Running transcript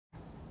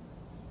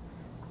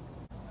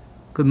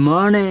Good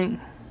morning.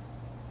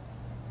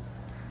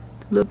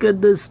 Look at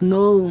the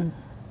snow.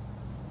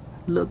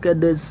 Look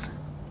at this,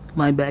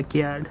 my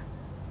backyard.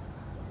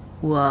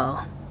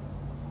 Wow.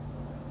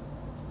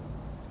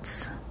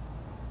 It's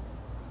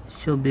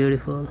so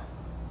beautiful.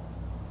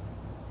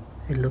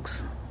 It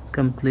looks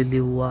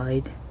completely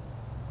white.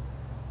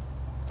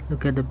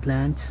 Look at the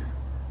plants.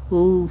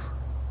 Ooh.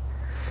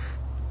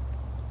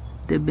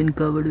 They've been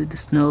covered with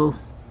snow.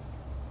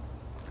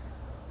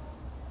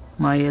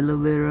 My aloe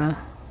vera,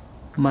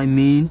 my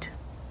mint,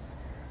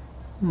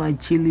 my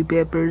chili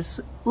peppers.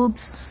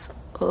 Oops.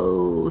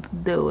 Oh,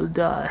 they will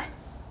die.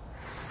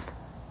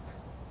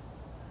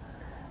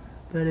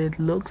 But it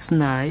looks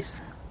nice.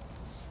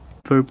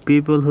 For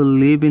people who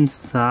live in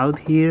south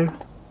here,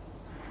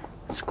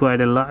 it's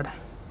quite a lot.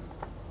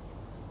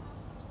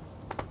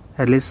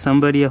 At least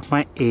somebody of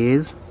my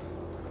age,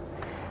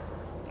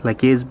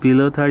 like age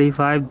below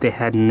 35, they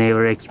had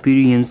never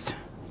experienced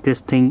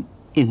this thing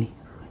in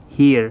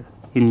here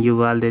in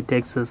Uvalde,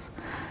 Texas.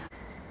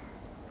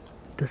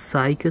 The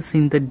cycas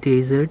in the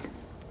desert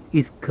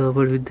is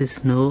covered with the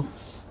snow.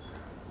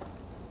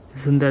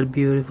 Isn't that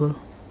beautiful?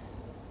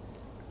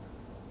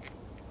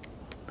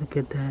 Look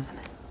at that.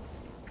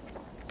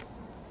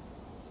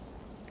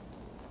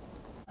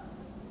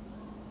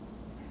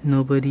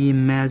 Nobody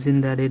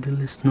imagined that it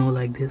will snow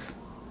like this,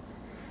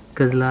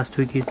 because last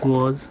week it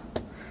was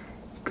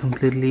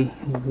completely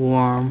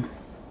warm,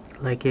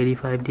 like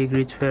 85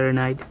 degrees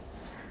Fahrenheit.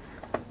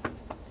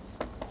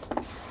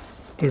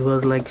 It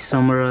was like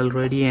summer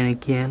already, and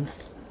again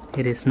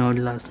it snowed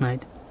last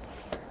night.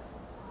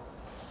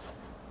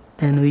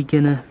 And we're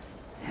gonna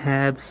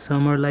have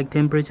summer like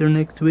temperature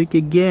next week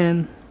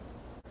again,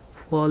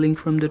 falling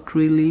from the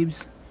tree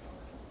leaves.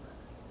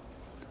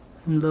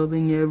 I'm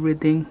loving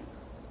everything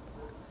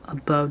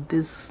about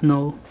this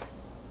snow.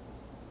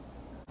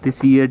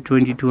 This year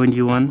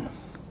 2021,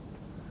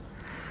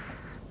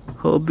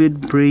 hope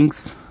it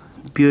brings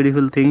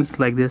beautiful things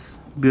like this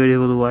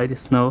beautiful white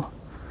snow.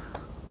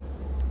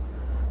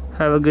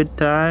 Have a good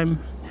time,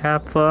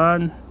 have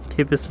fun,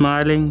 keep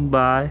smiling.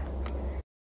 Bye.